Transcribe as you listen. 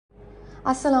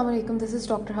Assalamu alaikum, this is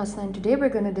Dr. Hasna and today we're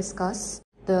going to discuss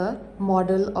the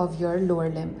model of your lower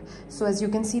limb. So as you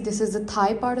can see, this is the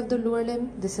thigh part of the lower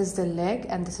limb, this is the leg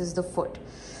and this is the foot.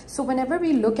 So whenever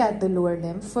we look at the lower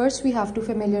limb, first we have to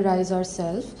familiarize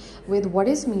ourselves with what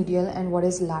is medial and what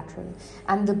is lateral.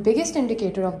 And the biggest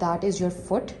indicator of that is your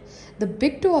foot. The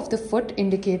big toe of the foot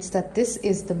indicates that this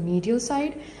is the medial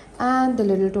side and the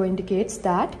little toe indicates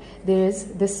that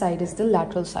this side is the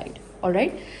lateral side. All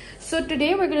right. So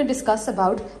today we're going to discuss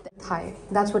about the thigh.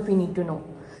 That's what we need to know.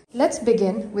 Let's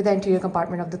begin with the anterior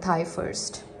compartment of the thigh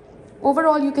first.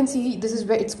 Overall, you can see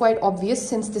it's quite obvious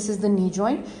since this is the knee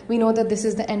joint. We know that this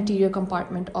is the anterior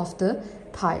compartment of the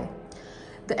thigh.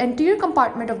 The anterior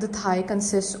compartment of the thigh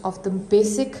consists of the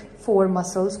basic four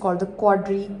muscles called the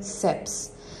quadriceps.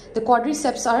 The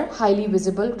quadriceps are highly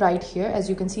visible right here. As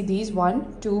you can see, these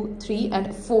 1, 2, 3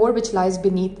 and 4 which lies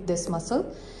beneath this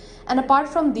muscle. And apart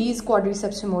from these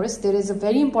quadriceps femoris, there is a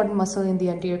very important muscle in the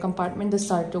anterior compartment, the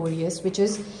sartorius, which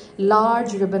is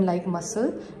large ribbon-like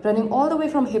muscle running all the way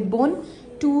from hip bone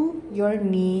to your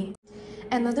knee.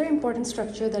 Another important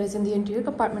structure that is in the anterior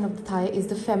compartment of the thigh is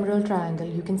the femoral triangle.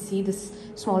 You can see this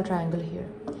small triangle here.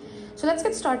 So let's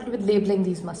get started with labeling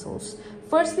these muscles.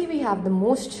 Firstly, we have the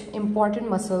most important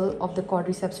muscle of the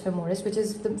quadriceps femoris, which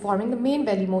is forming the main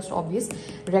belly, most obvious,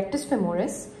 rectus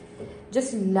femoris.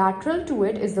 Just lateral to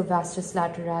it is the vastus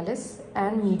lateralis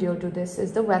and medial to this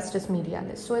is the vastus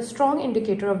medialis. So a strong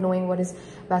indicator of knowing what is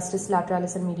vastus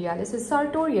lateralis and medialis is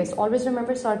sartorius. Always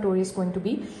remember sartorius is going to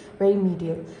be very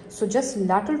medial. So just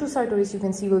lateral to sartorius you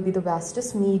can see will be the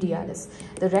vastus medialis,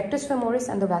 the rectus femoris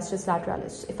and the vastus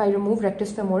lateralis. If I remove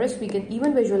rectus femoris, we can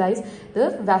even visualize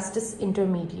the vastus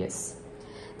intermedius.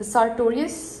 The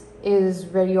sartorius is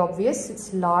very obvious.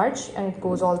 It's large and it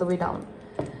goes all the way down.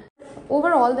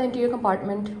 Overall, the anterior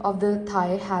compartment of the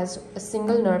thigh has a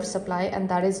single nerve supply and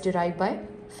that is derived by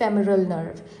femoral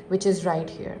nerve, which is right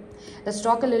here. Let's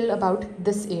talk a little about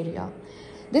this area.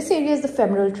 This area is the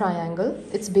femoral triangle.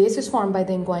 Its base is formed by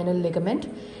the inguinal ligament.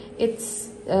 Its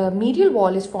medial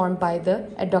wall is formed by the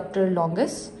adductor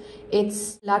longus.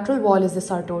 Its lateral wall is the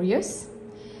sartorius.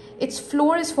 Its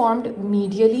floor is formed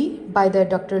medially by the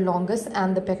adductor longus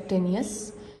and the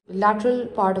pectineus. The lateral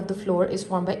part of the floor is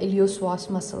formed by iliopsoas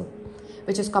muscle,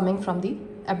 which is coming from the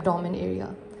abdomen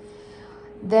area.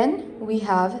 Then we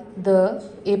have the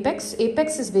apex.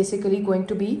 Apex is basically going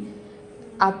to be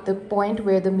at the point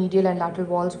where the medial and lateral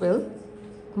walls will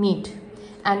meet.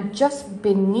 And just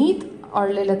beneath,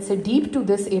 or let's say deep to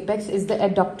this apex, is the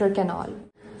adductor canal.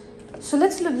 So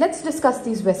let's discuss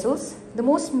these vessels. The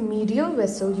most medial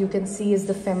vessel you can see is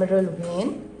the femoral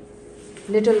vein.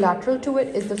 Little lateral to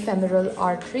it is the femoral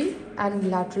artery and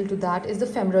lateral to that is the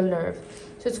femoral nerve.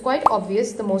 So it's quite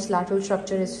obvious the most lateral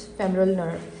structure is femoral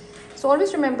nerve. So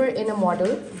always remember in a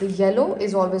model, the yellow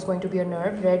is always going to be a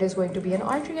nerve, red is going to be an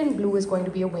artery and blue is going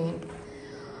to be a vein.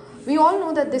 We all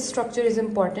know that this structure is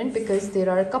important because there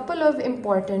are a couple of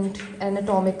important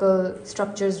anatomical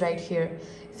structures right here.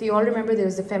 If you all remember, there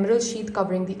is the femoral sheath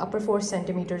covering the upper 4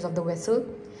 centimeters of the vessel.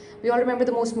 We all remember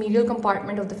the most medial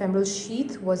compartment of the femoral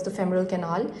sheath was the femoral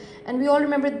canal. And we all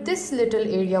remember this little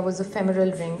area was the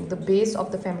femoral ring, the base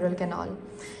of the femoral canal.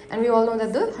 And we all know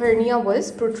that the hernia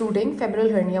was protruding, femoral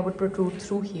hernia would protrude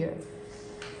through here.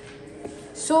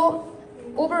 So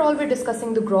overall we're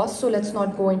discussing the gross, so let's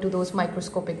not go into those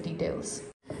microscopic details.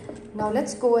 Now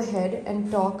let's go ahead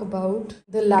and talk about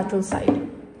the lateral side.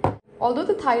 Although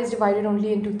the thigh is divided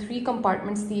only into 3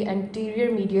 compartments, the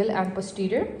anterior, medial and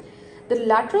posterior, the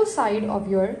lateral side of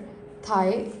your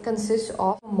thigh consists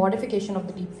of a modification of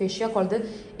the deep fascia called the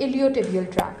iliotibial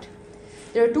tract.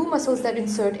 There are 2 muscles that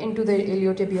insert into the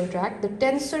iliotibial tract, the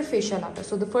tensor fascia lata.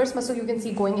 So the first muscle you can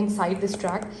see going inside this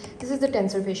tract, this is the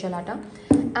tensor fascia lata.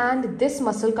 And this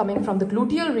muscle coming from the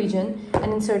gluteal region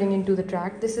and inserting into the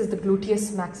tract, this is the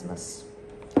gluteus maximus.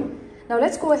 Now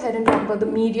let's go ahead and talk about the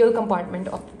medial compartment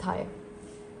of the thigh.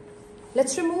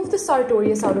 Let's remove the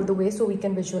sartorius out of the way so we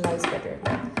can visualize better.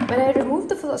 When I remove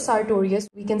the sartorius,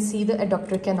 we can see the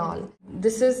adductor canal.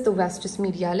 This is the vastus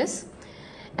medialis.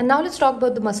 And now let's talk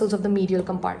about the muscles of the medial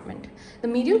compartment. The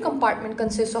medial compartment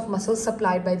consists of muscles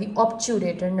supplied by the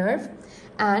obturator nerve,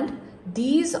 and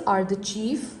these are the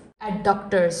chief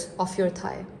adductors of your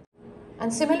thigh.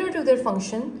 And similar to their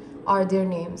function are their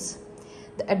names.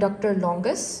 The adductor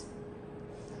longus,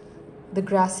 the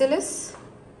gracilis,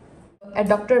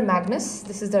 adductor magnus,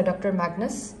 this is the adductor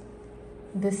magnus,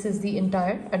 this is the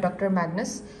entire adductor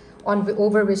magnus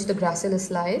over which the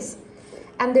gracilis lies,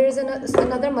 and there is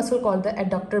another muscle called the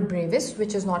adductor brevis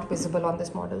which is not visible on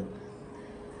this model.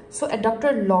 So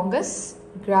adductor longus,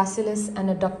 gracilis and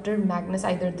adductor magnus,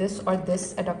 either this or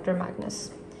this adductor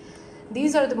magnus.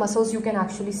 These are the muscles you can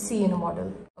actually see in a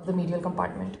model of the medial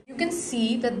compartment. You can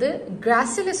see that the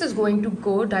gracilis is going to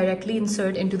go directly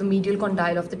insert into the medial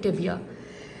condyle of the tibia.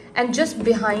 And just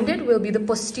behind it will be the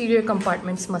posterior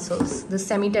compartment's muscles, the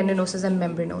semitendinosus and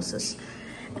membranosus.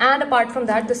 And apart from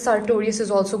that, the sartorius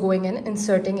is also going in,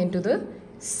 inserting into the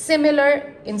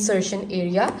similar insertion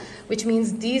area, which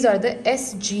means these are the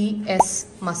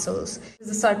SGS muscles. This is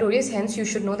the sartorius, hence you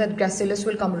should know that gracilis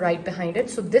will come right behind it.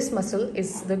 So this muscle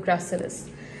is the gracilis.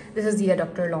 This is the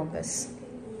adductor longus.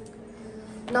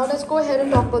 Now let's go ahead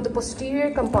and talk about the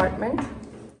posterior compartment.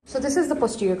 So this is the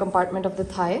posterior compartment of the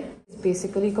thigh. It's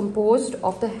basically composed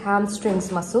of the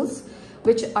hamstrings muscles,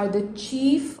 which are the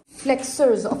chief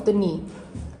flexors of the knee.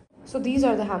 So these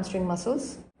are the hamstring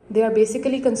muscles. They are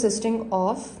basically consisting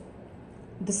of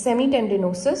the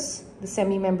semitendinosus, the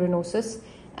semimembranosus,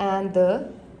 and the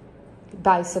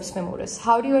biceps femoris.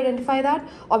 How do you identify that?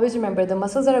 Always remember the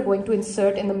muscles that are going to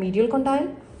insert in the medial condyle,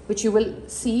 which you will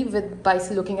see by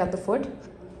looking at the foot.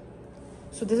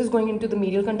 So this is going into the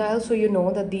medial condyle, so you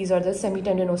know that these are the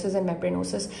semitendinosus and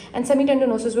membranosus. And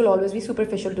semitendinosus will always be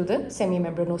superficial to the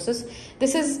semimembranosus.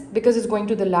 This is because it's going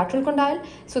to the lateral condyle,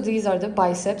 so these are the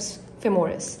biceps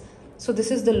femoris. So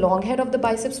this is the long head of the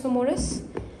biceps femoris.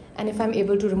 And if I'm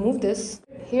able to remove this,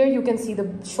 here you can see the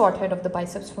short head of the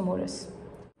biceps femoris.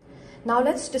 Now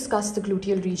let's discuss the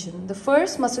gluteal region. The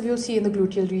first muscle you'll see in the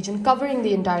gluteal region, covering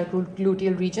the entire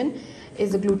gluteal region,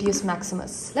 is the gluteus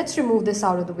maximus. Let's remove this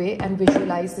out of the way and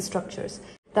visualize the structures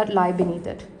that lie beneath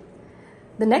it.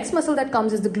 The next muscle that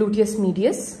comes is the gluteus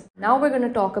medius. Now we're going to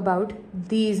talk about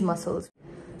these muscles.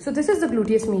 So this is the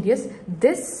gluteus medius.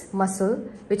 This muscle,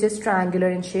 which is triangular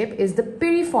in shape, is the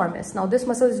piriformis. Now this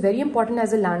muscle is very important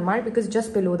as a landmark because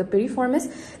just below the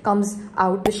piriformis comes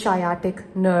out the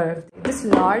sciatic nerve. This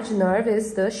large nerve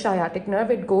is the sciatic nerve.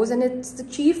 It goes and it's the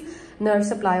chief nerve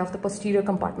supply of the posterior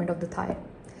compartment of the thigh.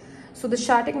 So the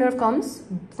sciatic nerve comes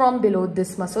from below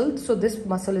this muscle. So this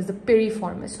muscle is the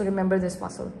piriformis. So remember this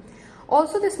muscle.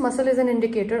 Also, this muscle is an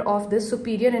indicator of the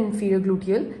superior and inferior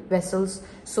gluteal vessels.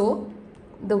 So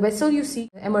the vessel you see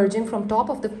emerging from top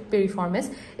of the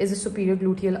piriformis is the superior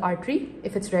gluteal artery.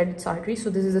 If it's red, it's artery. So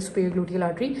this is the superior gluteal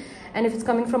artery. And if it's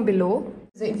coming from below,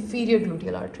 it's the inferior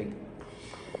gluteal artery.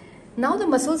 Now the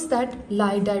muscles that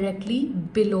lie directly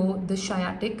below the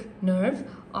sciatic nerve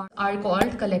are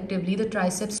called collectively the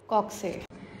triceps coxae.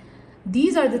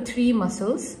 These are the three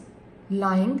muscles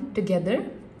lying together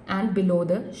and below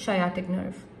the sciatic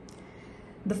nerve.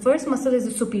 The first muscle is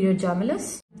the superior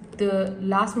gemellus. The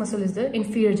last muscle is the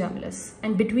inferior gemellus.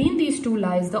 And between these two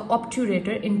lies the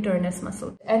obturator internus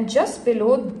muscle. And just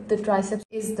below the triceps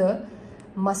is the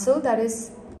muscle that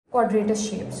is quadratus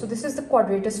shaped. So this is the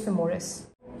quadratus femoris.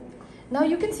 Now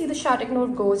you can see the sciatic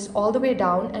nerve goes all the way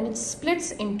down and it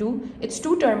splits into its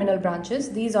two terminal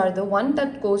branches. These are the one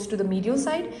that goes to the medial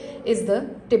side is the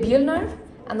tibial nerve,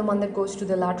 and the one that goes to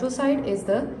the lateral side is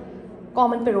the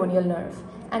common peroneal nerve.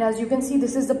 And as you can see,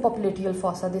 this is the popliteal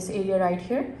fossa, this area right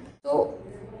here. So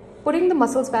putting the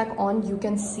muscles back on, you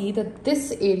can see that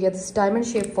this area, this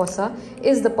diamond-shaped fossa,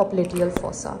 is the popliteal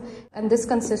fossa. And this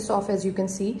consists of, as you can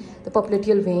see, the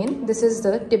popliteal vein. This is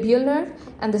the tibial nerve,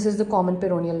 and this is the common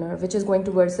peroneal nerve, which is going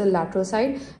towards the lateral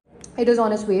side. It is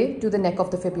on its way to the neck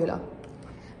of the fibula,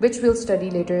 which we'll study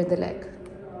later in the leg.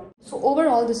 So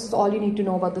overall, this is all you need to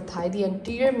know about the thigh, the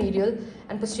anterior, medial,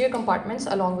 and posterior compartments,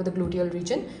 along with the gluteal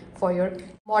region for your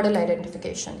model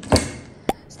identification.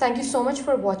 So thank you so much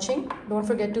for watching. Don't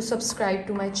forget to subscribe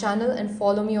to my channel and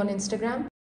follow me on Instagram.